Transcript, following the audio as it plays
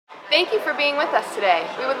Thank you for being with us today.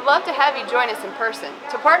 We would love to have you join us in person.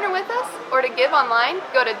 To partner with us or to give online,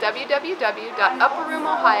 go to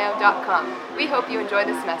www.upperroomohio.com. We hope you enjoy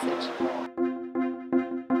this message.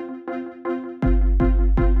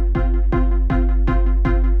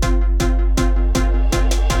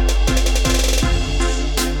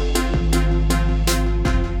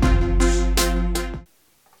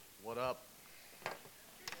 What up?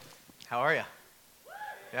 How are you?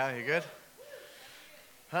 Yeah, you good?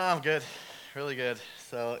 I'm good, really good.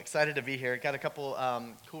 So excited to be here. Got a couple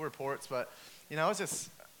cool reports, but I was just,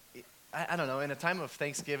 I don't know, in a time of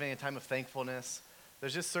Thanksgiving, a time of thankfulness,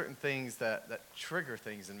 there's just certain things that trigger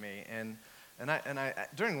things in me. And I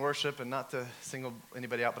during worship, and not to single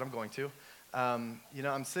anybody out, but I'm going to, I'm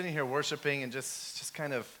sitting here worshiping and just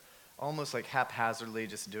kind of almost like haphazardly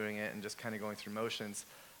just doing it and just kind of going through motions.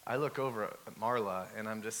 I look over at Marla, and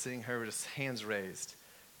I'm just seeing her just hands raised.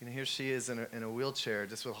 Here she is in a wheelchair,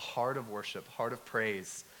 just with a heart of worship, heart of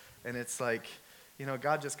praise. And it's like,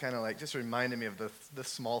 God just kind of just reminded me of the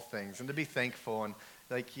small things and to be thankful. And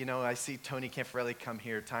I see Tony Camfarelli come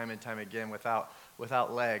here time and time again without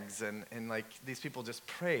legs. And these people just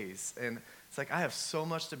praise. And it's like, I have so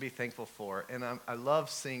much to be thankful for. And I love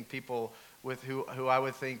seeing people with who I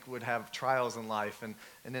would think would have trials in life, and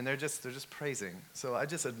then they're just praising. So I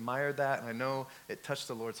just admired that, and I know it touched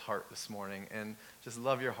the Lord's heart this morning. And just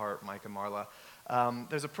love your heart, Mike and Marla.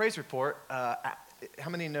 There's a praise report. How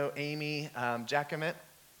many know Amy Jackamette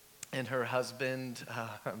and her husband?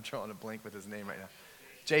 I'm drawing a blank with his name right now.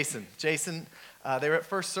 Jason, they were at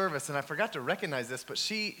first service, and I forgot to recognize this, but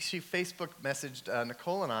she Facebook messaged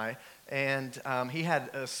Nicole and I, and he had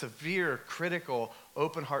a severe, critical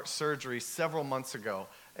open heart surgery several months ago,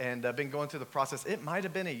 and been going through the process. It might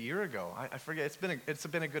have been a year ago. I forget. It's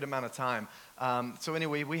been a good amount of time. So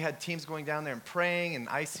anyway, we had teams going down there and praying in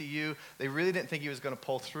ICU. They really didn't think he was going to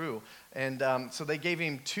pull through, and so they gave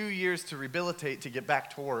him 2 years to rehabilitate to get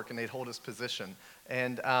back to work, and they'd hold his position.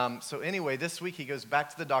 And so anyway, this week he goes back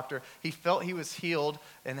to the doctor. He felt he was healed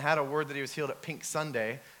and had a word that he was healed at Pink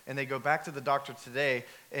Sunday. And they go back to the doctor today.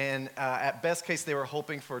 And at best case, they were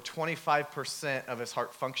hoping for 25% of his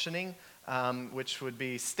heart functioning, which would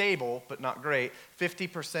be stable but not great.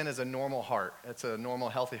 50% is a normal heart. It's a normal,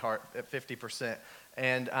 healthy heart at 50%.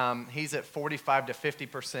 And he's at 45 to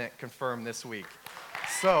 50% confirmed this week.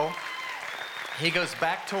 So he goes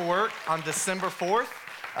back to work on December 4th.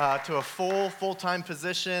 To a full-time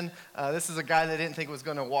position. This is a guy that didn't think was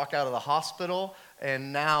going to walk out of the hospital,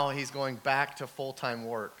 and now he's going back to full-time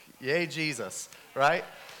work. Yay, Jesus, right?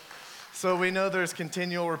 So we know there's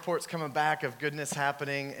continual reports coming back of goodness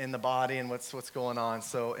happening in the body and what's going on.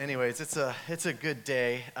 So anyways, it's a good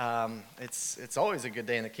day. It's always a good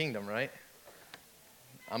day in the kingdom, right?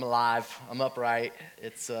 I'm alive. I'm upright.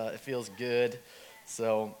 It feels good.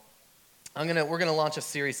 So we're gonna launch a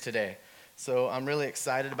series today. So I'm really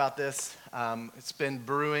excited about this. It's been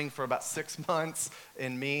brewing for about 6 months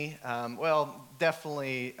in me.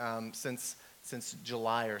 Definitely since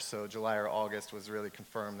July or so. July or August was really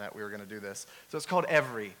confirmed that we were going to do this. So it's called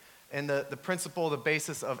Every. And the principle, the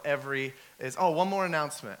basis of Every is, one more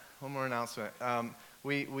announcement.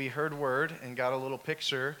 We heard word and got a little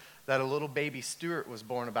picture that a little baby Stuart was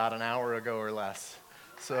born about an hour ago or less.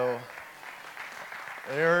 So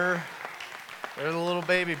there's a little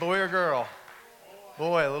baby, boy or girl?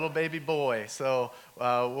 Boy, a little baby boy. So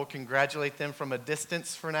we'll congratulate them from a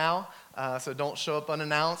distance for now. So don't show up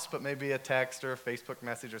unannounced, but maybe a text or a Facebook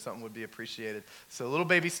message or something would be appreciated. So little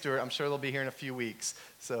baby Stuart, I'm sure they'll be here in a few weeks.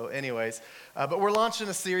 So anyways, but we're launching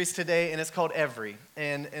a series today, and it's called Every.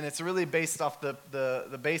 And it's really based off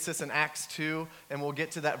the basis in Acts 2, and we'll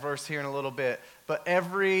get to that verse here in a little bit. But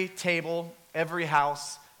every table, every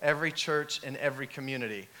house, every church, and every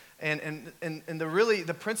community. And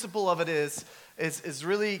the principle of it is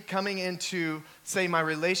really coming into, say, my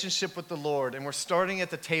relationship with the Lord. And we're starting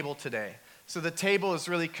at the table today. So the table is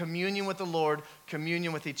really communion with the Lord,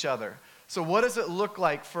 communion with each other. So what does it look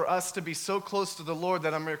like for us to be so close to the Lord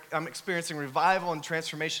that I'm experiencing revival and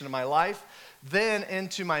transformation in my life, then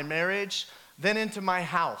into my marriage, then into my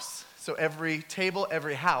house? So every table,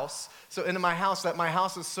 every house. So into my house, that my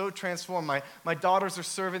house is so transformed. My daughters are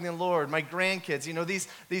serving the Lord. My grandkids,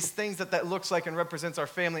 these things that looks like and represents our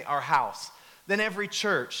family, our house. Then every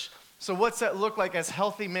church. So what's that look like as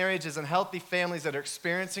healthy marriages and healthy families that are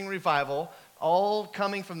experiencing revival, all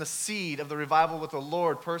coming from the seed of the revival with the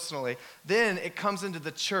Lord personally? Then it comes into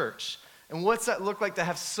the church. And what's that look like to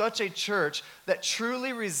have such a church that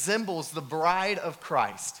truly resembles the bride of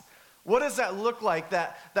Christ? What does that look like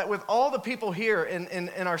that with all the people here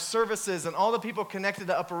in our services and all the people connected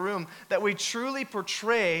to Upper Room, that we truly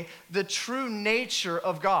portray the true nature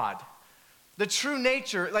of God? The true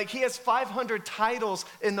nature, like he has 500 titles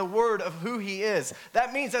in the word of who he is.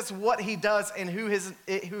 That means that's what he does and who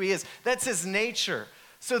he is. That's his nature.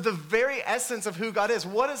 So the very essence of who God is,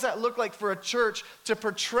 what does that look like for a church to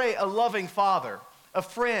portray a loving father, a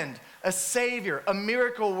friend, a savior, a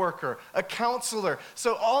miracle worker, a counselor?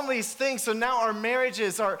 So all these things, so now our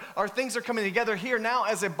marriages, our things are coming together here now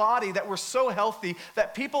as a body that we're so healthy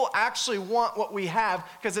that people actually want what we have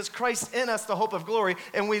because it's Christ in us, the hope of glory,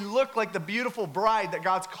 and we look like the beautiful bride that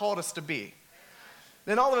God's called us to be.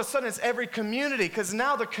 Then all of a sudden it's every community, because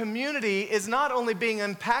now the community is not only being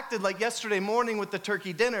impacted like yesterday morning with the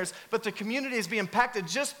turkey dinners, but the community is being impacted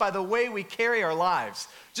just by the way we carry our lives,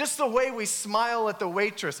 just the way we smile at the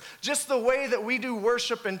waitress, just the way that we do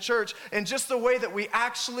worship in church, and just the way that we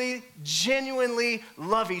actually genuinely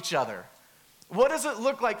love each other. What does it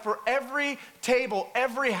look like for every table,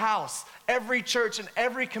 every house, every church, and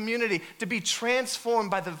every community to be transformed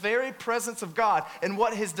by the very presence of God and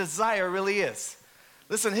what his desire really is?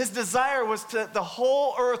 Listen, his desire was that the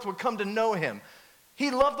whole earth would come to know him.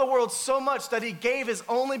 He loved the world so much that he gave his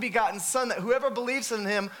only begotten son, that whoever believes in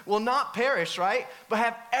him will not perish, right? But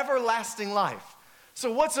have everlasting life.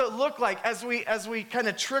 So what's it look like as we kind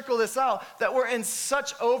of trickle this out, that we're in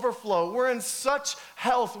such overflow, we're in such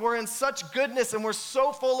health, we're in such goodness, and we're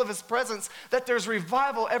so full of his presence that there's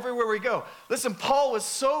revival everywhere we go. Listen, Paul was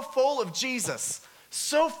so full of Jesus,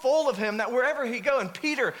 so full of him that wherever he go, and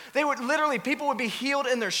Peter, people would be healed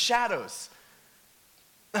in their shadows.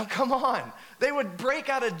 Now come on. They would break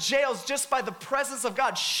out of jails just by the presence of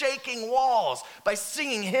God, shaking walls, by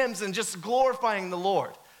singing hymns and just glorifying the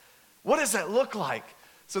Lord. What does that look like?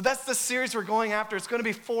 So that's the series we're going after. It's going to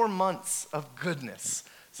be 4 months of goodness.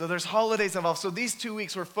 So there's holidays involved. So these 2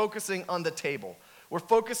 weeks we're focusing on the table. We're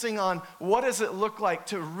focusing on what does it look like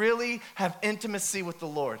to really have intimacy with the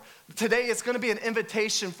Lord. Today it's going to be an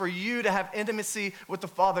invitation for you to have intimacy with the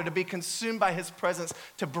Father, to be consumed by his presence,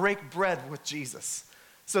 to break bread with Jesus.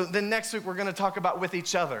 So then next week we're going to talk about with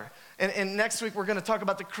each other. And next week we're going to talk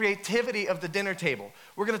about the creativity of the dinner table.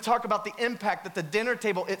 We're going to talk about the impact that the dinner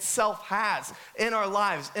table itself has in our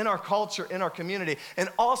lives, in our culture, in our community. And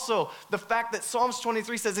also the fact that Psalms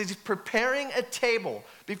 23 says he's preparing a table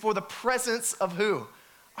before the presence of who?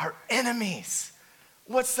 Our enemies.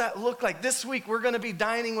 What's that look like? This week we're going to be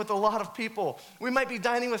dining with a lot of people. We might be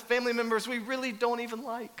dining with family members we really don't even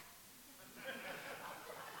like.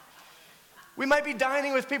 We might be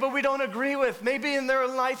dining with people we don't agree with, maybe in their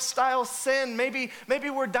lifestyle sin. Maybe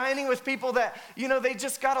we're dining with people that, they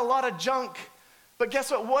just got a lot of junk. But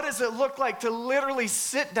guess what? What does it look like to literally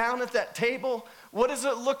sit down at that table? What does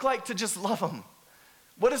it look like to just love them?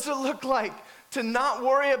 What does it look like to not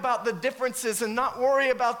worry about the differences and not worry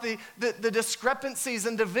about the discrepancies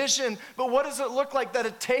and division? But what does it look like that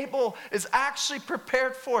a table is actually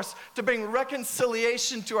prepared for us to bring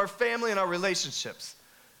reconciliation to our family and our relationships?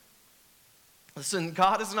 Listen,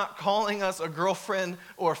 God is not calling us a girlfriend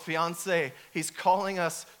or a fiance. He's calling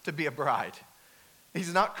us to be a bride.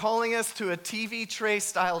 He's not calling us to a TV tray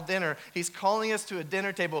style dinner. He's calling us to a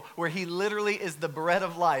dinner table where he literally is the bread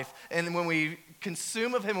of life. And when we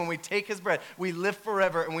consume of him, when we take his bread, we live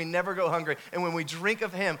forever and we never go hungry. And when we drink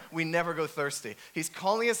of him, we never go thirsty. He's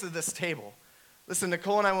calling us to this table. Listen,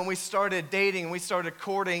 Nicole and I, when we started dating and we started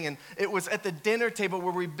courting, and it was at the dinner table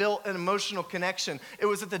where we built an emotional connection. It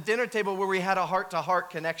was at the dinner table where we had a heart-to-heart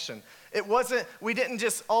connection. We didn't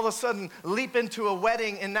just all of a sudden leap into a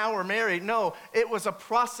wedding and now we're married. No, it was a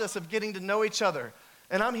process of getting to know each other.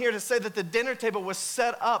 And I'm here to say that the dinner table was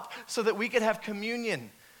set up so that we could have communion.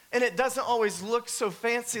 And it doesn't always look so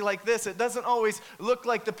fancy like this. It doesn't always look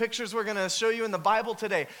like the pictures we're going to show you in the Bible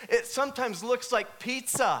today. It sometimes looks like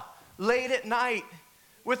pizza late at night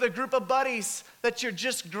with a group of buddies that you're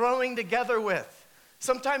just growing together with.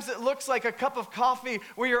 Sometimes it looks like a cup of coffee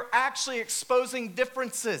where you're actually exposing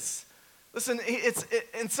differences. Listen,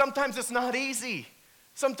 and sometimes it's not easy.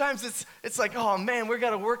 Sometimes it's like, oh man, we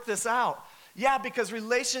got to work this out. Yeah, because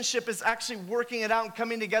relationship is actually working it out and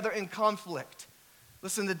coming together in conflict.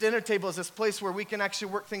 Listen, the dinner table is this place where we can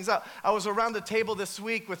actually work things out. I was around the table this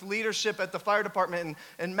week with leadership at the fire department,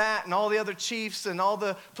 and Matt and all the other chiefs and all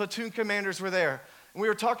the platoon commanders were there. And we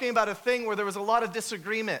were talking about a thing where there was a lot of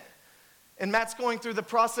disagreement. And Matt's going through the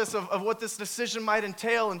process of what this decision might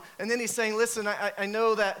entail. And then he's saying, listen, I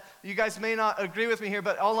know that you guys may not agree with me here,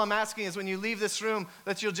 but all I'm asking is when you leave this room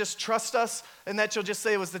that you'll just trust us and that you'll just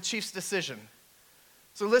say it was the chief's decision.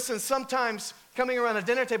 So listen, sometimes coming around a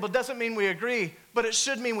dinner table doesn't mean we agree, but it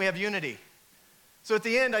should mean we have unity. So at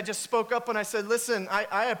the end, I just spoke up and I said, listen,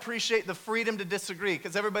 I appreciate the freedom to disagree,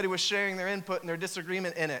 because everybody was sharing their input and their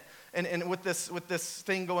disagreement in it, and with this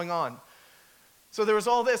thing going on. So there was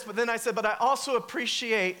all this, but then I said, but I also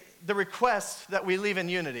appreciate the request that we leave in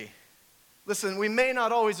unity. Listen, we may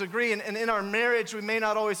not always agree, and in our marriage, we may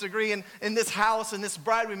not always agree, and in this house, in this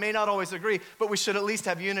bride, we may not always agree, but we should at least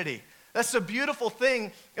have unity. That's the beautiful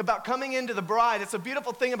thing about coming into the bride. It's a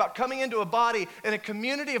beautiful thing about coming into a body and a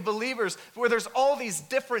community of believers where there's all these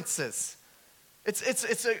differences.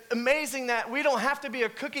 It's amazing that we don't have to be a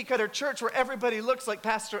cookie-cutter church where everybody looks like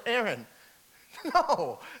Pastor Aaron.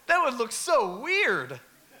 No, that would look so weird.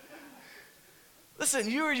 Listen,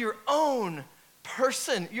 you are your own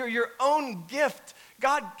person. You're your own gift.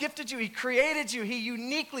 God gifted you. He created you. He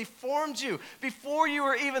uniquely formed you. Before you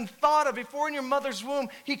were even thought of, before in your mother's womb,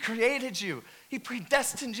 He created you. He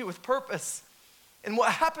predestined you with purpose. And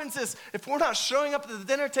what happens is, if we're not showing up at the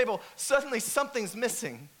dinner table, suddenly something's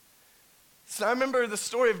missing. So I remember the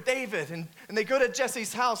story of David, and they go to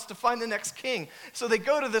Jesse's house to find the next king. So they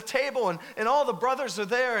go to the table, and all the brothers are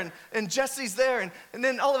there, and Jesse's there, and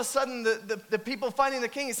then all of a sudden, the people finding the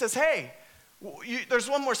king, he says, hey, there's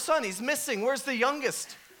one more son. He's missing. Where's the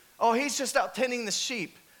youngest? Oh, he's just out tending the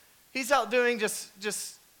sheep. He's out doing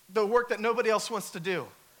just the work that nobody else wants to do.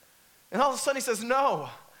 And all of a sudden he says, no,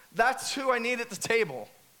 that's who I need at the table.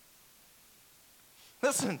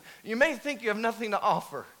 Listen, you may think you have nothing to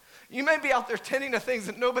offer. You may be out there tending to things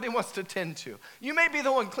that nobody wants to tend to. You may be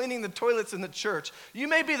the one cleaning the toilets in the church. You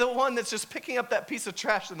may be the one that's just picking up that piece of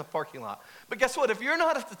trash in the parking lot. But guess what? If you're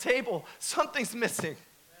not at the table, something's missing.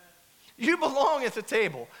 You belong at the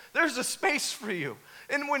table. There's a space for you.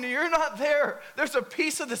 And when you're not there, there's a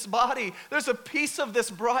piece of this body, there's a piece of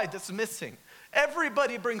this bride that's missing.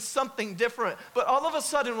 Everybody brings something different. But all of a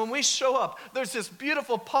sudden, when we show up, there's this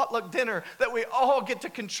beautiful potluck dinner that we all get to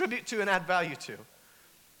contribute to and add value to.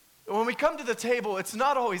 When we come to the table, it's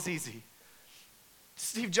not always easy.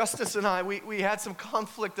 Steve Justice and I, we had some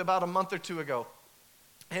conflict about a month or two ago.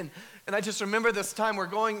 And I just remember this time we're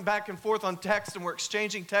going back and forth on text, and we're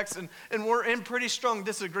exchanging texts, and we're in pretty strong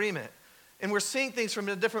disagreement. And we're seeing things from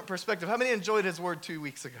a different perspective. How many enjoyed his word 2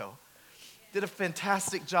 weeks ago? Did a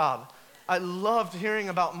fantastic job. I loved hearing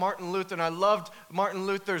about Martin Luther, and I loved Martin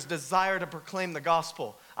Luther's desire to proclaim the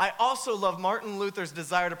gospel. I also love Martin Luther's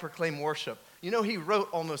desire to proclaim worship. You know, he wrote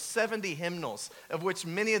almost 70 hymnals, of which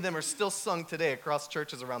many of them are still sung today across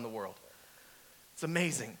churches around the world. It's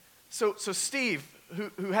amazing. So Steve,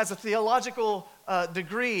 who has a theological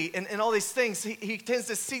degree and all these things, he tends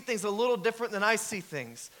to see things a little different than I see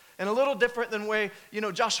things, and a little different than the way,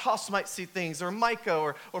 Josh Haas might see things, or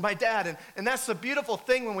Micah, or my dad. And that's the beautiful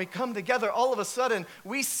thing when we come together. All of a sudden,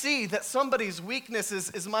 we see that somebody's weakness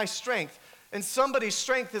is my strength, and somebody's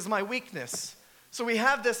strength is my weakness. So we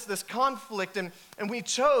have this conflict, and we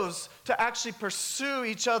chose to actually pursue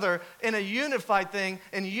each other in a unified thing,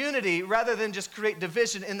 in unity, rather than just create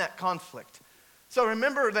division in that conflict. So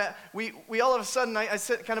remember that we all of a sudden, I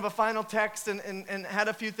sent kind of a final text and had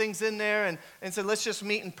a few things in there and said, let's just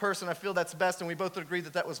meet in person. I feel that's best, and we both agreed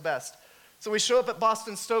that was best. So we show up at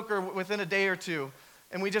Boston Stoker within a day or two,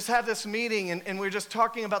 and we just have this meeting, and we're just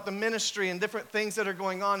talking about the ministry and different things that are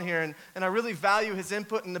going on here, and I really value his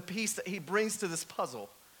input and the piece that he brings to this puzzle.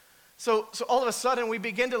 So all of a sudden, we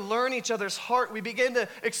begin to learn each other's heart. We begin to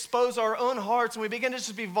expose our own hearts, and we begin to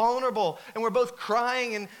just be vulnerable. And we're both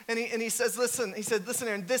crying, and he says, listen,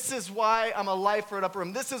 Aaron, this is why I'm a lifer at Upper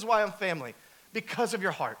Room. This is why I'm family, because of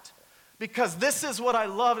your heart. Because this is what I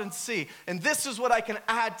love and see, and this is what I can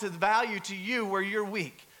add to value to you where you're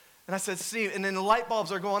weak. And I said, Steve, and then the light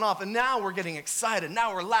bulbs are going off, and now we're getting excited.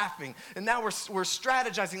 Now we're laughing, and now we're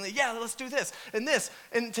strategizing. Like, yeah, let's do this and this.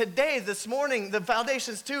 And today, this morning, the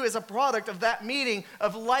Foundations 2 is a product of that meeting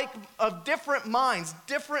of different minds,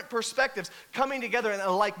 different perspectives coming together in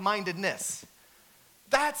a like-mindedness.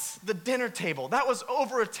 That's the dinner table. That was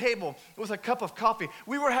over a table with a cup of coffee.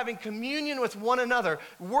 We were having communion with one another,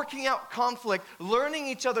 working out conflict, learning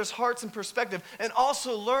each other's hearts and perspective, and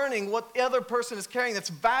also learning what the other person is carrying that's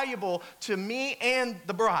valuable to me and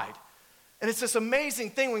the bride. And it's this amazing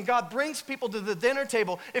thing when God brings people to the dinner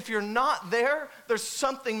table. If you're not there, there's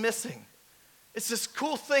something missing. It's this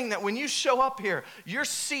cool thing that when you show up here, your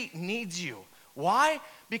seat needs you. Why?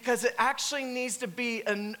 Because it actually needs to be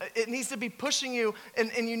pushing you,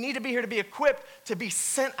 and you need to be here to be equipped to be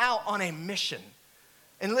sent out on a mission.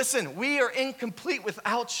 And listen, we are incomplete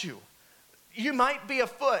without you. You might be a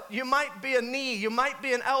foot, you might be a knee, you might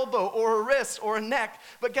be an elbow or a wrist or a neck,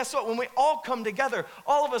 but guess what? When we all come together,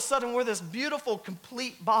 all of a sudden we're this beautiful,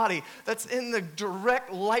 complete body that's in the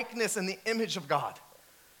direct likeness and the image of God.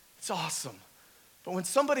 It's awesome. But when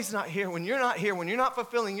somebody's not here, when you're not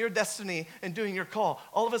fulfilling your destiny and doing your call,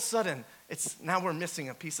 all of a sudden, now we're missing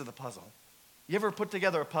a piece of the puzzle. You ever put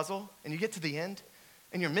together a puzzle and you get to the end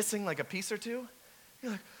and you're missing like a piece or two?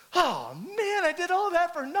 You're like, oh man, I did all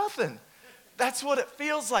that for nothing. That's what it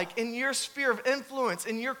feels like in your sphere of influence,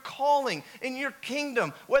 in your calling, in your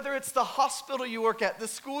kingdom, whether it's the hospital you work at, the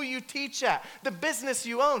school you teach at, the business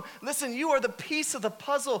you own. Listen, you are the piece of the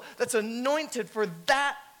puzzle that's anointed for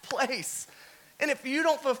that place. And if you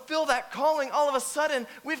don't fulfill that calling, all of a sudden,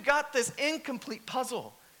 we've got this incomplete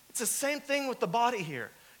puzzle. It's the same thing with the body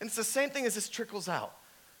here. And it's the same thing as this trickles out.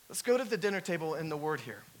 Let's go to the dinner table in the word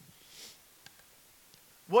here.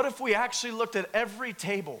 What if we actually looked at every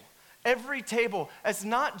table as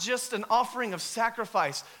not just an offering of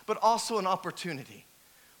sacrifice, but also an opportunity?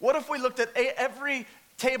 What if we looked at every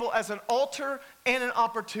table as an altar and an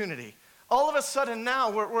opportunity? All of a sudden now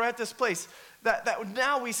we're at this place that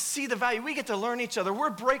now we see the value. We get to learn each other. We're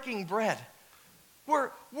breaking bread.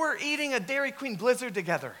 We're eating a Dairy Queen Blizzard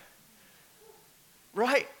together,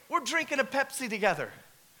 right? We're drinking a Pepsi together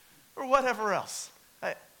or whatever else.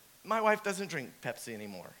 My wife doesn't drink Pepsi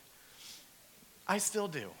anymore. I still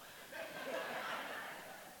do.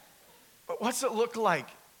 But what's it look like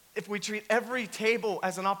if we treat every table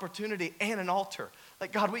as an opportunity and an altar?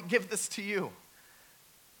 Like, God, we give this to you.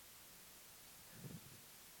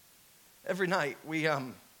 Every night,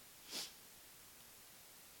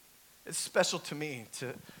 it's special to me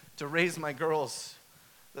to raise my girls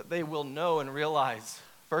that they will know and realize,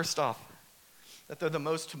 first off, that they're the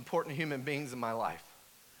most important human beings in my life.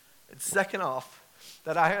 And second off,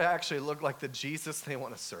 that I actually look like the Jesus they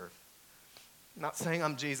want to serve. I'm not saying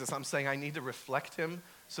I'm Jesus, I'm saying I need to reflect him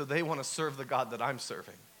so they want to serve the God that I'm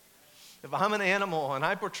serving. If I'm an animal and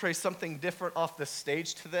I portray something different off the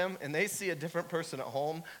stage to them and they see a different person at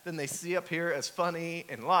home than they see up here as funny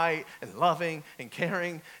and light and loving and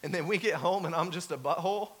caring, and then we get home and I'm just a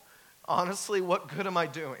butthole, honestly, what good am I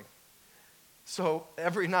doing? So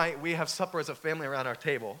every night we have supper as a family around our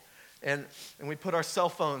table, and we put our cell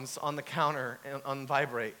phones on the counter and on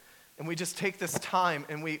vibrate, and we just take this time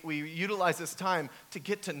and we utilize this time to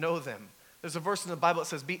get to know them. There's a verse in the Bible that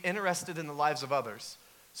says, be interested in the lives of others.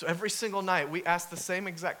 So every single night, we ask the same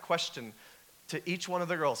exact question to each one of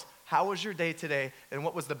the girls. How was your day today, and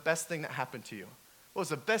what was the best thing that happened to you? What was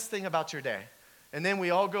the best thing about your day? And then we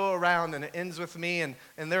all go around, and it ends with me, and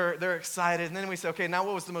they're excited. And then we say, okay, now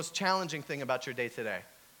what was the most challenging thing about your day today?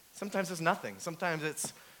 Sometimes it's nothing. Sometimes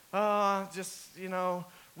it's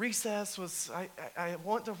recess was, I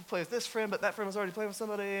want to play with this friend, but that friend was already playing with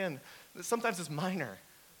somebody, and sometimes it's minor.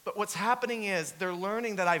 But what's happening is they're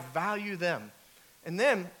learning that I value them. And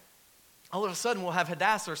then, all of a sudden, we'll have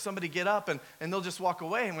Hadassah or somebody get up and they'll just walk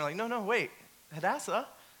away. And we're like, no, wait, Hadassah,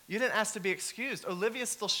 you didn't ask to be excused. Olivia's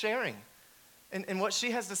still sharing. And what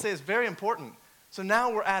she has to say is very important. So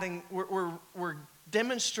now we're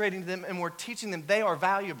demonstrating to them and we're teaching them they are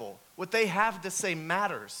valuable. What they have to say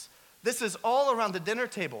matters. This is all around the dinner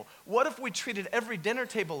table. What if we treated every dinner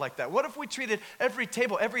table like that? What if we treated every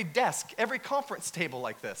table, every desk, every conference table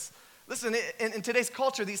like this? Listen, in today's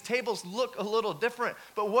culture, these tables look a little different,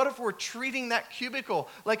 but what if we're treating that cubicle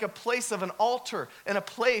like a place of an altar and a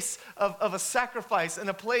place of a sacrifice and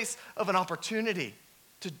a place of an opportunity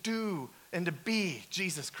to do and to be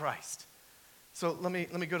Jesus Christ? So let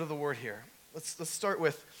me go to the word here. Let's start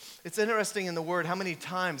with, it's interesting in the word how many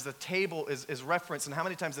times the table is referenced and how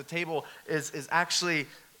many times the table is actually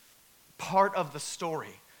part of the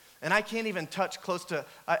story. And I can't even touch close to,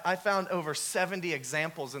 I found over 70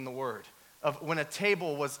 examples in the word of when a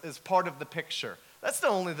table is part of the picture. That's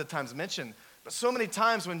not only the times mentioned, but so many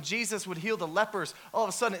times when Jesus would heal the lepers, all of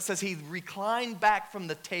a sudden it says he reclined back from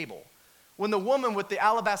the table. When the woman with the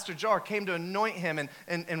alabaster jar came to anoint him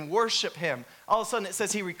and worship him, all of a sudden it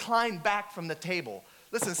says he reclined back from the table.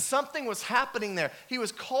 Listen, something was happening there. He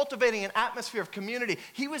was cultivating an atmosphere of community.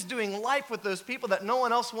 He was doing life with those people that no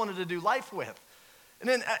one else wanted to do life with. And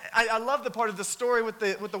then I love the part of the story with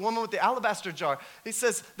the woman with the alabaster jar. He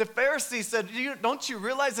says, the Pharisees said, don't you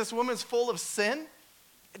realize this woman's full of sin?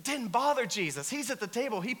 It didn't bother Jesus. He's at the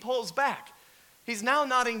table. He pulls back. He's now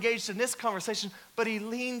not engaged in this conversation, but he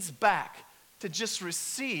leans back to just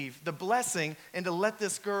receive the blessing and to let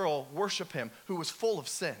this girl worship him who was full of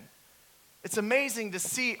sin. It's amazing to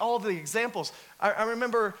see all the examples. I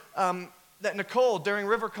remember that Nicole, during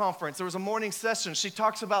River Conference, there was a morning session. She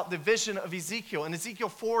talks about the vision of Ezekiel. In Ezekiel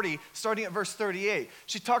 40, starting at verse 38,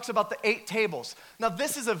 she talks about the 8 tables. Now,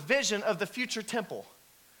 this is a vision of the future temple.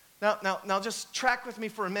 Now, just track with me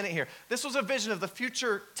for a minute here. This was a vision of the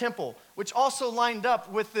future temple, which also lined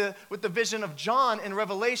up with the vision of John in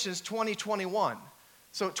Revelations 20:21.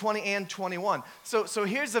 So 20 and 21. So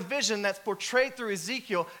here's a vision that's portrayed through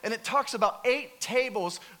Ezekiel, and it talks about 8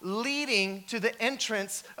 tables leading to the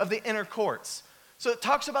entrance of the inner courts. So it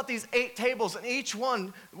talks about these 8 tables, and each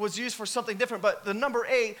one was used for something different. But the number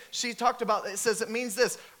 8, she talked about, it says it means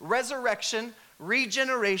this: resurrection,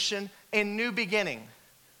 regeneration, and new beginning.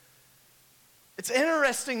 It's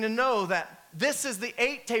interesting to know that this is the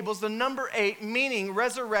 8 tables, the number 8, meaning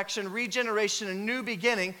resurrection, regeneration, and new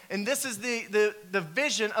beginning. And this is the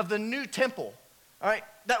vision of the new temple. All right,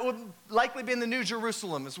 that would likely be in the New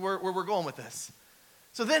Jerusalem is where we're going with this.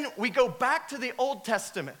 So then we go back to the Old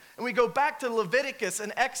Testament, and we go back to Leviticus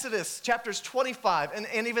and Exodus chapters 25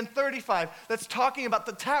 and even 35 that's talking about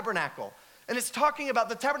the tabernacle. And it's talking about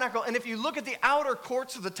the tabernacle, and if you look at the outer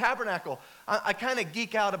courts of the tabernacle, I kind of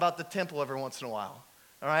geek out about the temple every once in a while.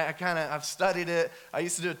 All right, I've studied it. I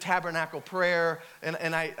used to do a tabernacle prayer,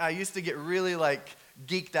 and I used to get really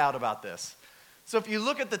geeked out about this. So if you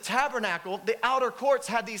look at the tabernacle, the outer courts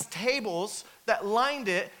had these tables that lined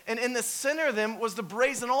it, and in the center of them was the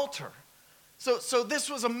brazen altar. So this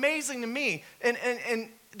was amazing to me. And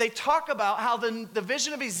they talk about how the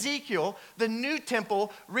vision of Ezekiel, the new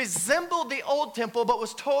temple, resembled the old temple, but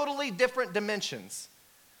was totally different dimensions.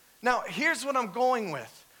 Now, here's what I'm going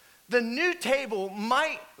with. The new table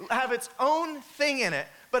might have its own thing in it,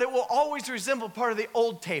 but it will always resemble part of the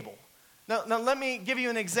old table. Now let me give you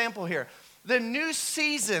an example here. The new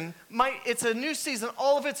season it's a new season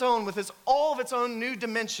all of its own with all of its own new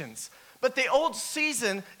dimensions. But the old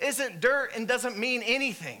season isn't dirt and doesn't mean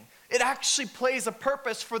anything. It actually plays a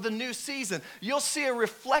purpose for the new season. You'll see a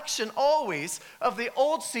reflection always of the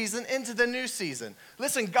old season into the new season.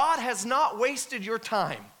 Listen, God has not wasted your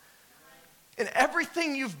time. And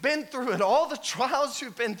everything you've been through and all the trials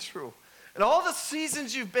you've been through and all the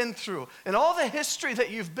seasons you've been through and all the history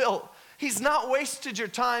that you've built, He's not wasted your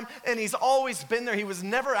time, and He's always been there. He was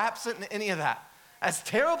never absent in any of that. As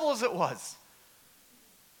terrible as it was,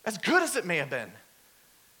 as good as it may have been.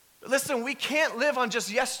 Listen, we can't live on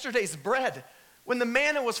just yesterday's bread. When the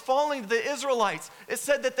manna was falling to the Israelites, it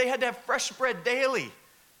said that they had to have fresh bread daily.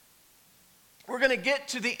 We're going to get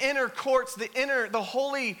to the inner courts, the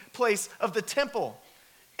holy place of the temple.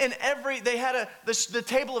 And they had the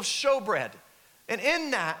table of showbread. And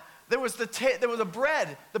in that, there was a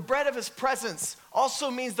bread. The bread of His presence also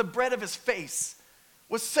means the bread of His face.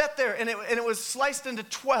 Was set there, and it was sliced into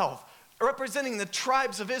 12, representing the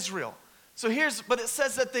tribes of Israel. But it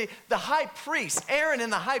says that the high priest, Aaron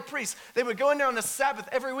and the high priest, they would go in there on the Sabbath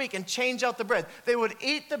every week and change out the bread. They would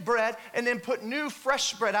eat the bread and then put new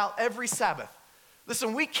fresh bread out every Sabbath.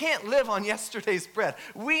 Listen, we can't live on yesterday's bread.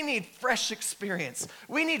 We need fresh experience.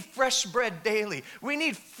 We need fresh bread daily. We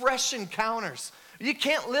need fresh encounters. You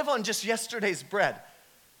can't live on just yesterday's bread.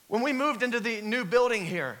 When we moved into the new building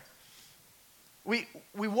here, we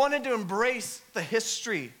wanted to embrace the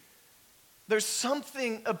history. There's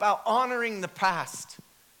something about honoring the past.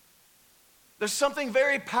 There's something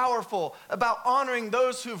very powerful about honoring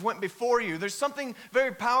those who've went before you. There's something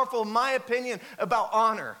very powerful, in my opinion, about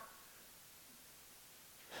honor.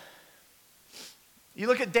 You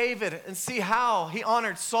look at David and see how he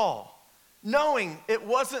honored Saul, knowing it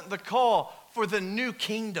wasn't the call for the new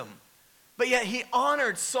kingdom, but yet he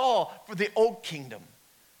honored Saul for the old kingdom.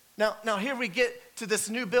 Now here we get to this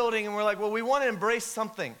new building, and we're like, well, we want to embrace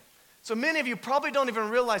something. So many of you probably don't even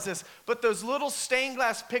realize this, but those little stained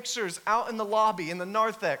glass pictures out in the lobby in the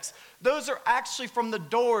narthex, those are actually from the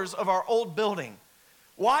doors of our old building.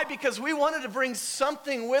 Why? Because we wanted to bring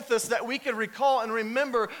something with us that we could recall and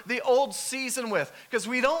remember the old season with, because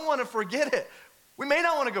we don't want to forget it. We may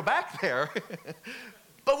not want to go back there,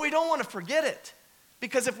 but we don't want to forget it,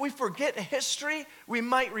 because if we forget history, we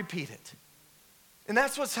might repeat it. And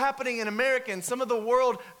that's what's happening in America and some of the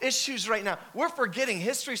world issues right now. We're forgetting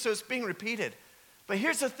history, so it's being repeated. But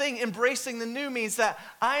here's the thing, embracing the new means that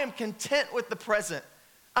I am content with the present.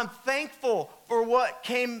 I'm thankful for what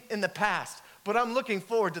came in the past, but I'm looking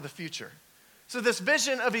forward to the future. So this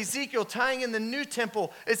vision of Ezekiel tying in the new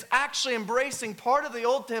temple is actually embracing part of the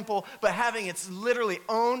old temple, but having its literally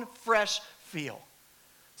own fresh feel.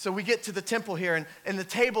 So we get to the temple here, and the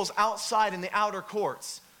tables outside in the outer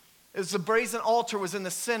courts. The brazen altar was in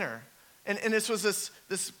the center. And this was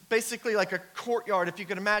this basically like a courtyard, if you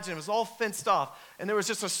could imagine. It was all fenced off. And there was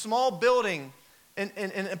just a small building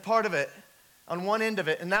in part of it, on one end of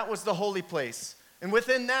it, and that was the holy place. And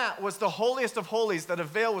within that was the holiest of holies that a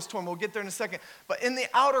veil was torn. We'll get there in a second. But in the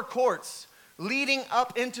outer courts, leading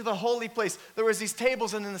up into the holy place, there was these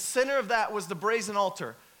tables, and in the center of that was the brazen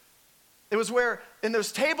altar. It was where, and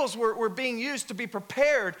those tables were being used to be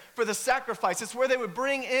prepared for the sacrifice. It's where they would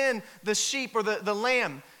bring in the sheep or the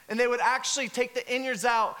lamb. and they would actually take the innards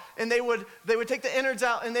out, and they would take the innards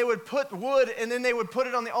out, and they would put wood, and then they would put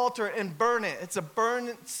it on the altar and burn it. It's a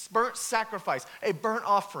burnt sacrifice, a burnt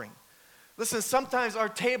offering. Listen, sometimes our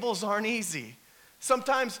tables aren't easy.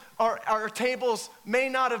 Sometimes our tables may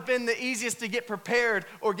not have been the easiest to get prepared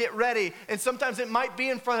or get ready, and sometimes it might be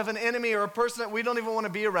in front of an enemy or a person that we don't even want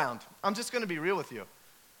to be around. I'm just going to be real with you.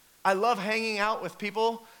 I love hanging out with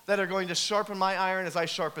people that are going to sharpen my iron as I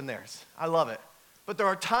sharpen theirs. I love it. But there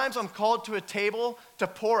are times I'm called to a table to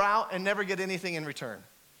pour out and never get anything in return.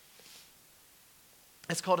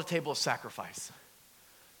 It's called a table of sacrifice.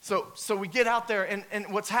 So we get out there, and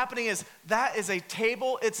what's happening is that is a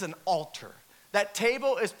table, it's an altar. That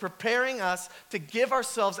table is preparing us to give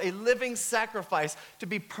ourselves a living sacrifice to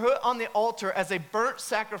be put on the altar as a burnt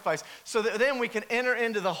sacrifice so that then we can enter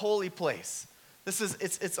into the holy place.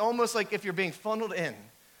 It's almost like if you're being funneled in.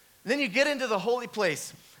 Then you get into the holy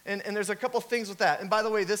place, and there's a couple things with that. And by the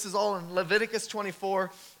way, this is all in Leviticus 24,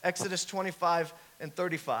 Exodus 25, and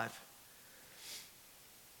 35.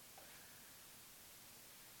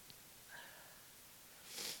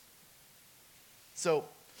 So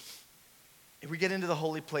we get into the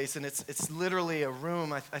holy place, and it's literally a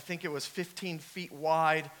room. I think it was 15 feet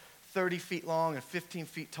wide, 30 feet long, and 15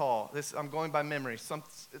 feet tall. I'm going by memory.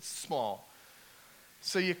 It's small.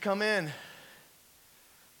 So you come in.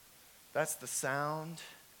 That's the sound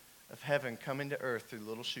of heaven coming to earth through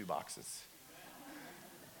little shoe boxes.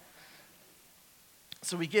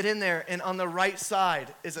 So we get in there, and on the right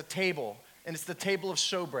side is a table, and it's the table of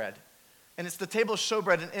showbread. And it's the table of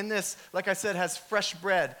showbread, and in this, like I said, has fresh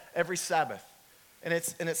bread every Sabbath. And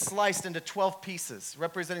it's sliced into 12 pieces,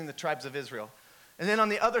 representing the tribes of Israel. And then on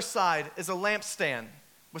the other side is a lampstand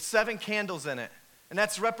with 7 candles in it. And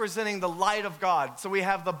that's representing the light of God. So we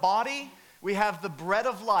have the body, we have the bread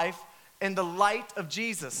of life, and the light of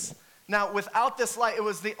Jesus. Now, without this light, it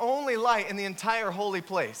was the only light in the entire holy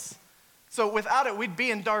place. So without it, we'd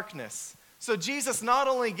be in darkness. So Jesus not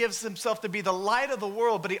only gives himself to be the light of the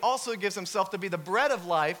world, but he also gives himself to be the bread of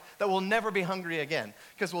life that will never be hungry again,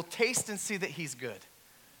 because we'll taste and see that he's good.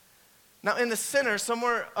 Now in the center,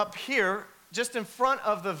 somewhere up here, just in front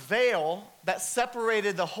of the veil that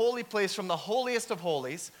separated the holy place from the holiest of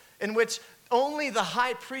holies, in which only the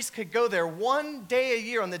high priest could go there one day a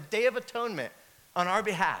year on the Day of Atonement on our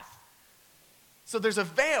behalf. So there's a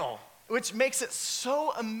veil, which makes it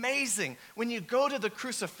so amazing when you go to the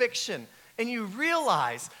crucifixion and you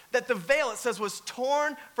realize that the veil, it says, was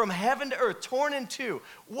torn from heaven to earth, torn in two.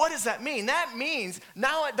 What does that mean? That means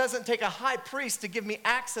now it doesn't take a high priest to give me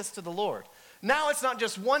access to the Lord. Now it's not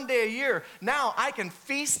just one day a year. Now I can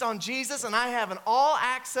feast on Jesus, and I have an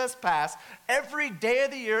all-access pass every day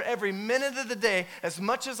of the year, every minute of the day, as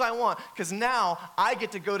much as I want, because now I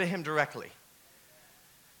get to go to him directly.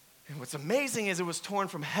 And what's amazing is it was torn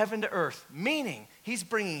from heaven to earth, meaning he's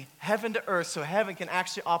bringing heaven to earth so heaven can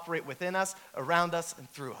actually operate within us, around us, and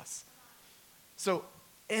through us. So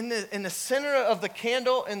in the center of the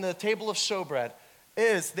candle and the table of showbread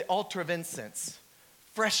is the altar of incense,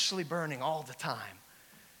 freshly burning all the time.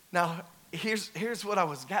 Now, here's what I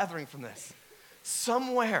was gathering from this.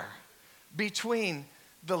 Somewhere between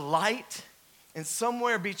the light and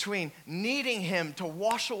somewhere between needing him to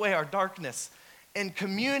wash away our darkness and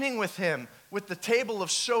communing with him with the table of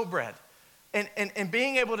showbread and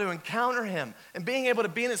being able to encounter him and being able to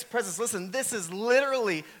be in his presence. Listen, this is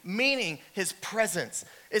literally meaning his presence.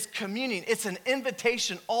 It's communion. It's an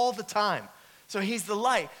invitation all the time. So he's the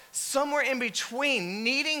light. Somewhere in between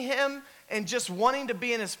needing him and just wanting to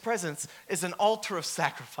be in his presence is an altar of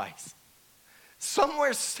sacrifice.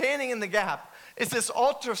 Somewhere standing in the gap is this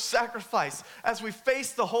altar of sacrifice. As we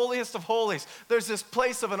face the holiest of holies, there's this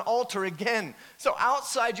place of an altar again. So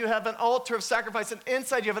outside you have an altar of sacrifice, and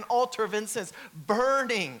inside you have an altar of incense,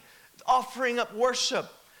 burning, offering up worship.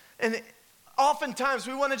 And oftentimes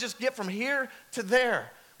we want to just get from here to there.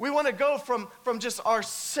 We want to go from just our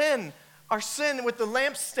sin with the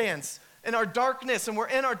lampstands and our darkness, and we're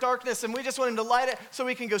in our darkness, and we just want him to light it so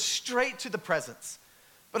we can go straight to the presence.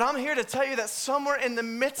 But I'm here to tell you that somewhere in the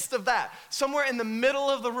midst of that, somewhere in the middle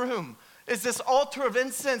of the room, is this altar of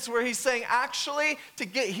incense where he's saying, actually, to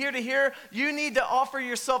get here to here, you need to offer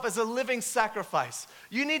yourself as a living sacrifice.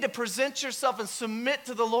 You need to present yourself and submit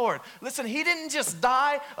to the Lord. Listen, he didn't just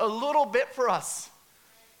die a little bit for us.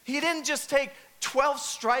 He didn't just take 12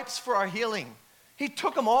 stripes for our healing. He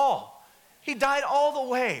took them all. He died all the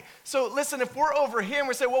way. So listen, if we're over here and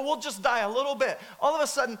we say, well, we'll just die a little bit, all of a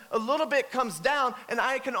sudden, a little bit comes down, and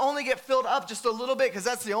I can only get filled up just a little bit because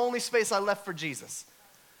that's the only space I left for Jesus.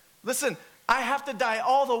 Listen, I have to die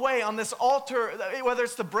all the way on this altar, whether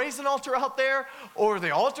it's the brazen altar out there or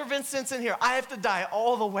the altar of incense in here. I have to die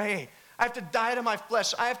all the way. I have to die to my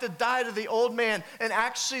flesh. I have to die to the old man and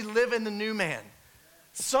actually live in the new man.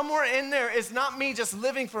 Somewhere in there is not me just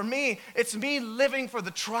living for me. It's me living for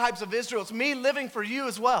the tribes of Israel. It's me living for you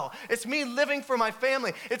as well. It's me living for my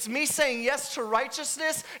family. It's me saying yes to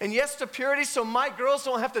righteousness and yes to purity so my girls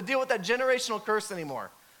don't have to deal with that generational curse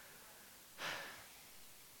anymore.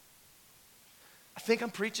 I think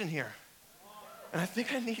I'm preaching here. And I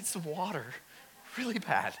think I need some water really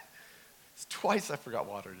bad. It's twice I forgot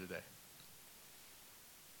water today.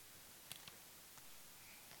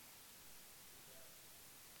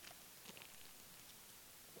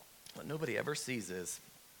 What nobody ever sees is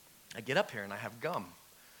I get up here and I have gum.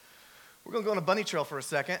 We're going to go on a bunny trail for a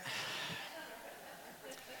second.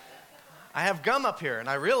 I have gum up here and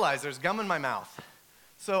I realize there's gum in my mouth.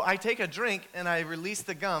 So I take a drink and I release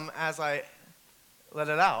the gum as I let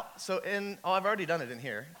it out. I've already done it in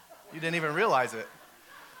here. You didn't even realize it.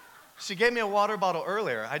 She gave me a water bottle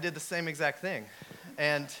earlier. I did the same exact thing.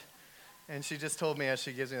 And she just told me as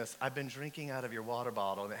she gives me this, I've been drinking out of your water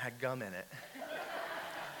bottle and it had gum in it.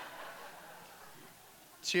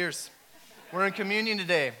 Cheers. We're in communion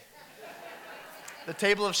today. The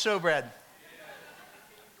table of showbread.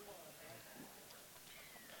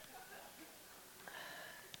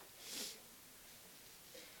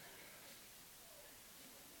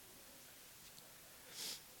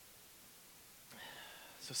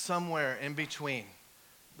 So somewhere in between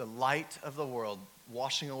the light of the world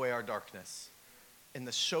washing away our darkness and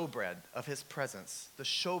the showbread of his presence, the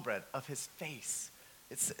showbread of his face.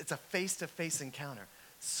 It's a face-to-face encounter.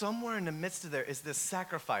 Somewhere in the midst of there is this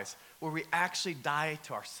sacrifice where we actually die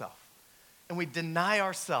to ourselves. And we deny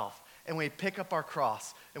ourselves and we pick up our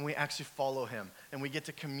cross and we actually follow him. And we get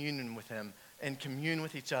to communion with him and commune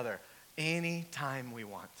with each other anytime we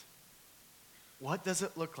want. What does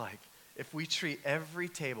it look like if we treat every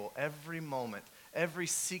table, every moment, every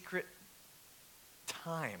secret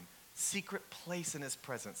time, secret place in his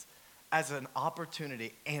presence as an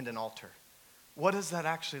opportunity and an altar? What does that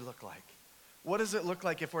actually look like? What does it look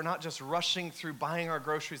like if we're not just rushing through buying our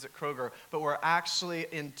groceries at Kroger, but we're actually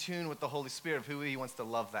in tune with the Holy Spirit of who he wants to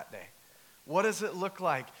love that day? What does it look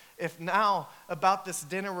like if now about this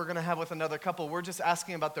dinner we're going to have with another couple, we're just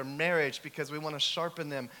asking about their marriage because we want to sharpen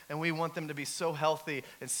them and we want them to be so healthy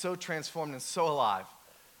and so transformed and so alive?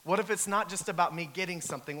 What if it's not just about me getting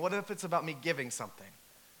something? What if it's about me giving something?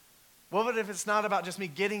 What if it's not about just me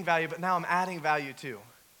getting value, but now I'm adding value too?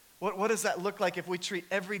 What does that look like if we treat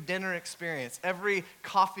every dinner experience, every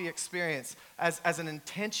coffee experience as an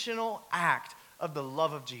intentional act of the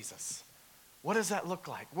love of Jesus? What does that look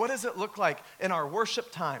like? What does it look like in our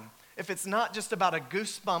worship time if it's not just about a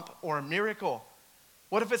goosebump or a miracle?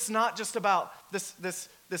 What if it's not just about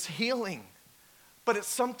this healing, but it's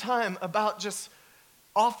sometime about just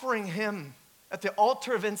offering him at the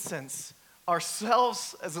altar of incense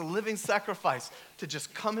ourselves as a living sacrifice to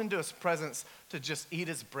just come into his presence, to just eat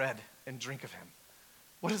his bread and drink of him?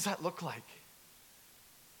 What does that look like?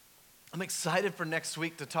 I'm excited for next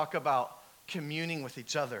week to talk about communing with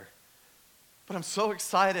each other. But I'm so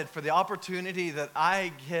excited for the opportunity that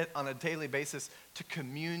I get on a daily basis to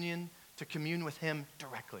commune with him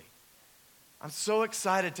directly. I'm so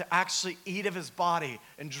excited to actually eat of his body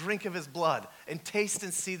and drink of his blood and taste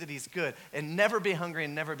and see that he's good and never be hungry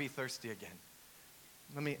and never be thirsty again.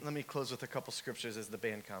 Let me close with a couple scriptures as the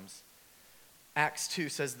band comes. Acts 2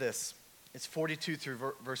 says this. It's 42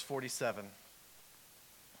 through verse 47.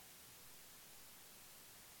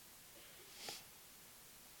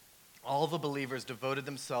 All the believers devoted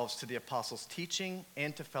themselves to the apostles' teaching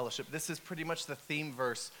and to fellowship. This is pretty much the theme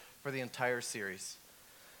verse for the entire series.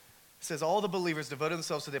 It says, all the believers devoted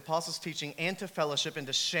themselves to the apostles' teaching and to fellowship and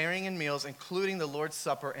to sharing in meals, including the Lord's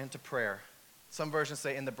Supper and to prayer. Some versions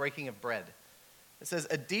say, in the breaking of bread. It says,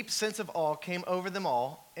 a deep sense of awe came over them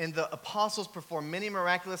all, and the apostles performed many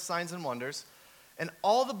miraculous signs and wonders, and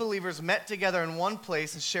all the believers met together in one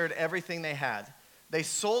place and shared everything they had. They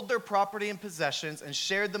sold their property and possessions and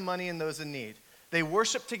shared the money in those in need. They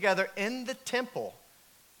worshiped together in the temple,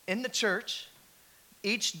 in the church,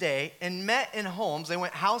 each day, and met in homes. They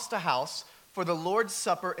went house to house for the Lord's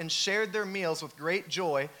Supper and shared their meals with great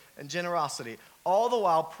joy and generosity, all the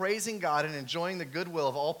while praising God and enjoying the goodwill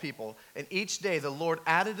of all people. And each day the Lord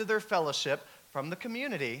added to their fellowship from the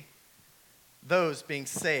community those being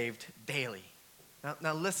saved daily.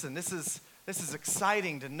 Now listen, this is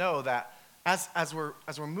exciting to know that as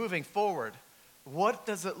we're moving forward, what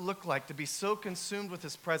does it look like to be so consumed with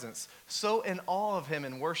his presence, so in awe of him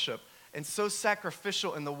in worship, and so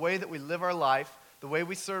sacrificial in the way that we live our life, the way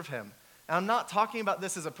we serve him? And I'm not talking about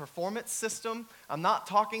this as a performance system. I'm not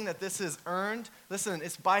talking that this is earned. Listen,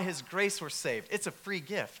 it's by his grace we're saved. It's a free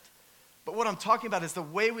gift. But what I'm talking about is the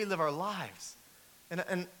way we live our lives.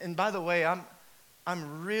 And by the way,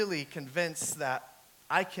 I'm really convinced that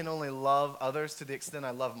I can only love others to the extent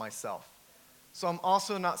I love myself. So I'm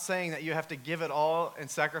also not saying that you have to give it all and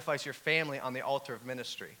sacrifice your family on the altar of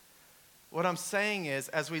ministry. What I'm saying is,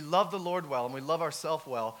 as we love the Lord well and we love ourselves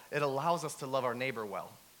well, it allows us to love our neighbor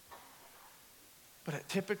well. But it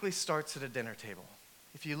typically starts at a dinner table.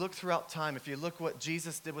 If you look throughout time, if you look what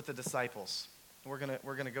Jesus did with the disciples, we're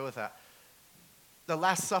gonna go with that. The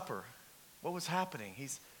Last Supper, what was happening?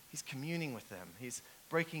 He's communing with them. He's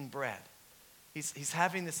breaking bread. He's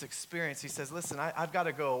having this experience. He says, listen, I've got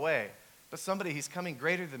to go away. But he's coming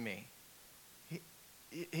greater than me.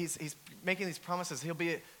 He's making these promises.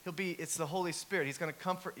 It's the Holy Spirit. He's going to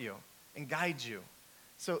comfort you and guide you.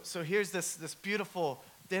 So here's this beautiful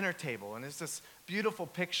dinner table, and it's this beautiful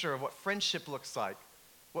picture of what friendship looks like,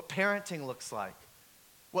 what parenting looks like,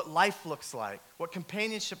 what life looks like, what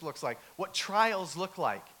companionship looks like, what trials look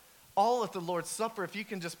like. All at the Lord's Supper, if you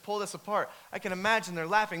can just pull this apart, I can imagine they're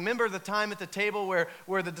laughing. Remember the time at the table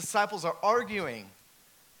where the disciples are arguing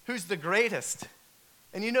who's the greatest?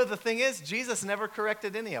 And you know the thing is, Jesus never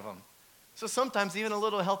corrected any of them. So sometimes even a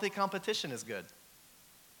little healthy competition is good.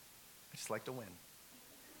 I just like to win.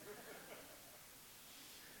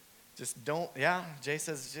 Just don't, Jay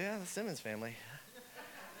says, the Simmons family.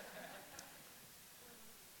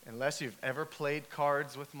 Unless you've ever played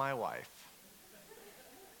cards with my wife.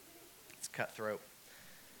 It's cutthroat.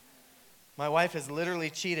 My wife has literally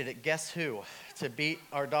cheated at guess who to beat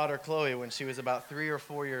our daughter Chloe when she was about 3 or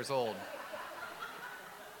 4 years old.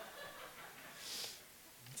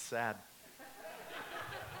 It's sad.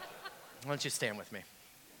 Why don't you stand with me?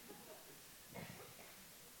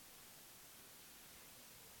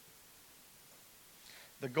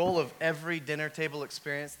 The goal of every dinner table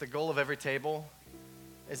experience, the goal of every table,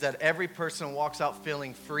 is that every person walks out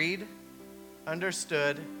feeling freed,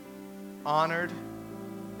 understood, honored,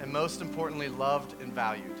 and most importantly, loved and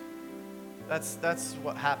valued. That's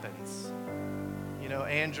what happens. You know,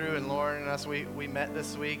 Andrew and Lauren and us, we met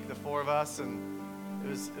this week, the four of us, and it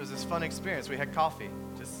was this fun experience. We had coffee,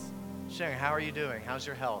 just sharing, how are you doing? How's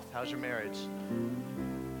your health? How's your marriage?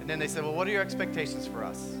 And then they said, well, what are your expectations for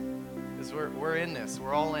us? Because we're in this,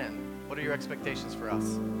 we're all in. What are your expectations for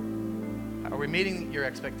us? Are we meeting your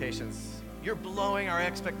expectations? You're blowing our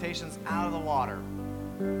expectations out of the water.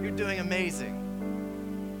 You're doing amazing.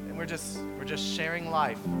 And we're just sharing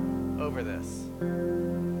life over this.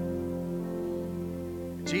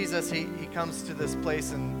 Jesus, he comes to this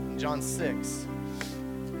place in John 6.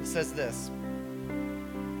 It says this.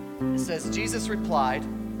 It says, Jesus replied,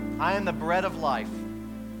 I am the bread of life.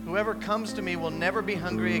 Whoever comes to me will never be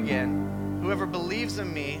hungry again. Whoever believes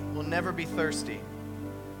in me will never be thirsty.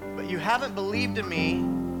 But you haven't believed in me,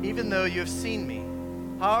 even though you have seen me.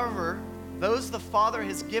 However, those the Father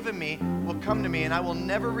has given me will come to me, and I will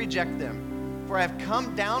never reject them. For I have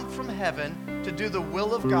come down from heaven to do the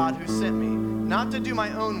will of God who sent me, not to do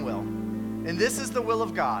my own will. And this is the will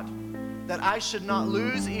of God, that I should not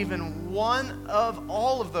lose even one of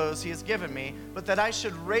all of those he has given me, but that I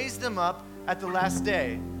should raise them up at the last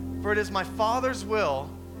day. For it is my Father's will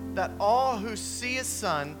that all who see his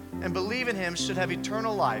Son and believe in him should have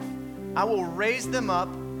eternal life. I will raise them up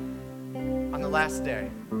on the last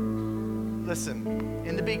day. Listen,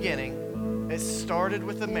 in the beginning, it started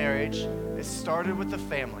with a marriage. It started with a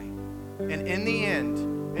family. And in the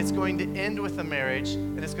end, it's going to end with a marriage,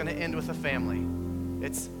 and it's going to end with a family.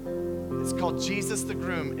 It's called Jesus the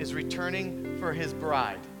groom is returning for his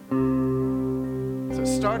bride. So it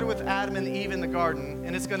started with Adam and Eve in the garden,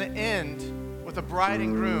 and it's going to end with a bride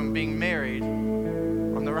and groom being married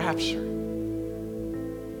on the rapture.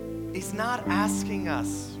 He's not asking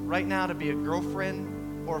us right now to be a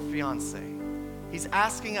girlfriend or a fiance. He's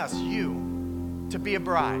asking us, you, to be a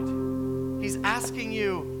bride. He's asking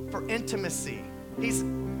you for intimacy.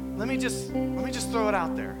 Let me just throw it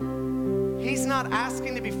out there. He's not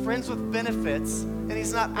asking to be friends with benefits, and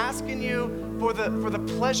he's not asking you for the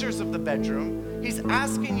pleasures of the bedroom. He's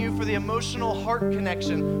asking you for the emotional heart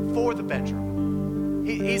connection for the bedroom.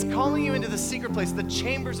 He's calling you into the secret place, the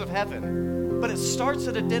chambers of heaven. But it starts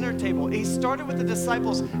at a dinner table. He started with the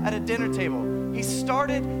disciples at a dinner table. He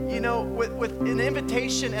started, with an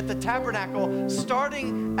invitation at the tabernacle,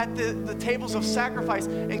 starting at the tables of sacrifice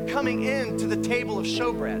and coming into the table of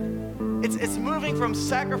showbread. It's moving from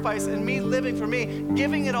sacrifice and me living for me,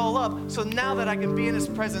 giving it all up, so now that I can be in his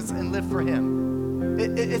presence and live for him.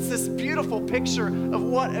 it's this beautiful picture of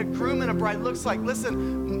what a groom and a bride looks like.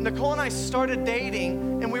 Listen, Nicole and I started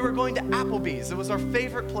dating, and we were going to Applebee's. It was our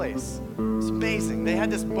favorite place. It was amazing. They had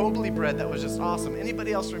this Bobley bread that was just awesome.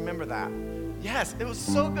 Anybody else remember that? Yes, it was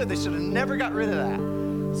so good. They should have never got rid of that.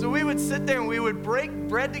 So we would sit there and we would break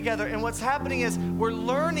bread together, and what's happening is we're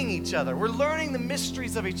learning each other. We're learning the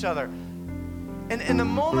mysteries of each other. And in the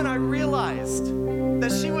moment I realized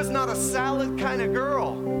that she was not a salad kind of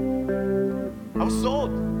girl, I was sold.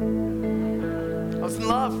 I was in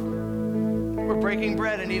love. We're breaking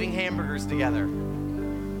bread and eating hamburgers together.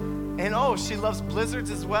 And oh, she loves blizzards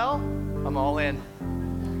as well. I'm all in.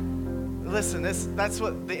 Listen, that's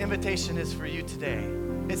what the invitation is for you today.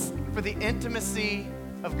 It's for the intimacy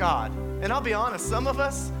of God. And I'll be honest, some of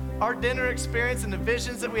us, our dinner experience and the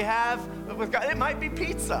visions that we have with God, it might be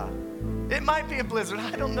pizza. It might be a blizzard.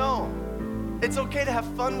 I don't know. It's okay to have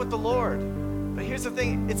fun with the Lord. But here's the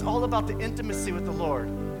thing. It's all about the intimacy with the Lord.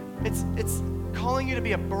 It's calling you to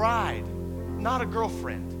be a bride, not a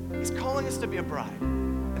girlfriend. He's calling us to be a bride.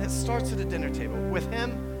 And it starts at a dinner table with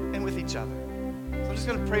Him and with each other. So I'm just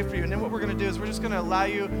going to pray for you. And then what we're going to do is we're just going to allow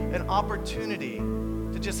you an opportunity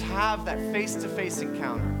to just have that face-to-face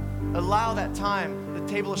encounter. Allow that time, the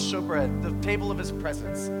table of showbread, the table of His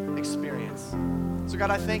presence experience. So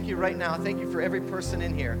God, I thank you right now. I thank you for every person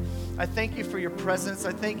in here. I thank you for your presence.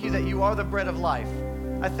 I thank you that you are the bread of life.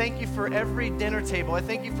 I thank you for every dinner table. I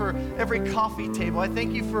thank you for every coffee table. I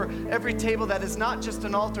thank you for every table that is not just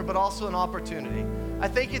an altar, but also an opportunity. I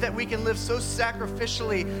thank you that we can live so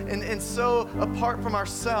sacrificially and so apart from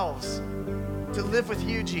ourselves to live with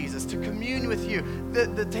you, Jesus, to commune with you.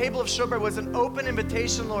 The table of showbread was an open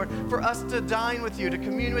invitation, Lord, for us to dine with you, to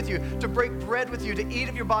commune with you, to break bread with you, to eat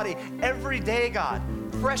of your body every day, God.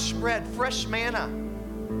 Fresh bread, fresh manna.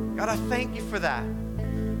 God, I thank you for that.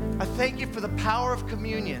 I thank you for the power of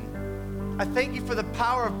communion. I thank you for the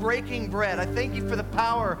power of breaking bread. I thank you for the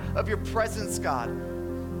power of your presence, God.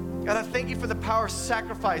 God, I thank you for the power of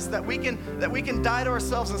sacrifice, that we can die to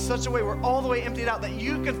ourselves in such a way we're all the way emptied out, that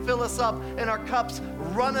you can fill us up and our cups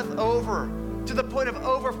runneth over to the point of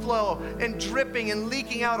overflow and dripping and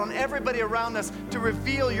leaking out on everybody around us to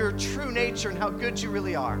reveal your true nature and how good you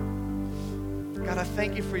really are. God, I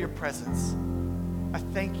thank you for your presence. I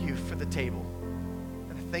thank you for the table.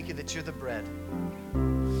 And I thank you that you're the bread.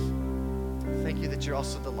 I thank you that you're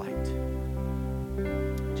also the light.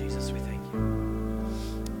 Jesus, we thank you.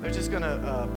 They're just going to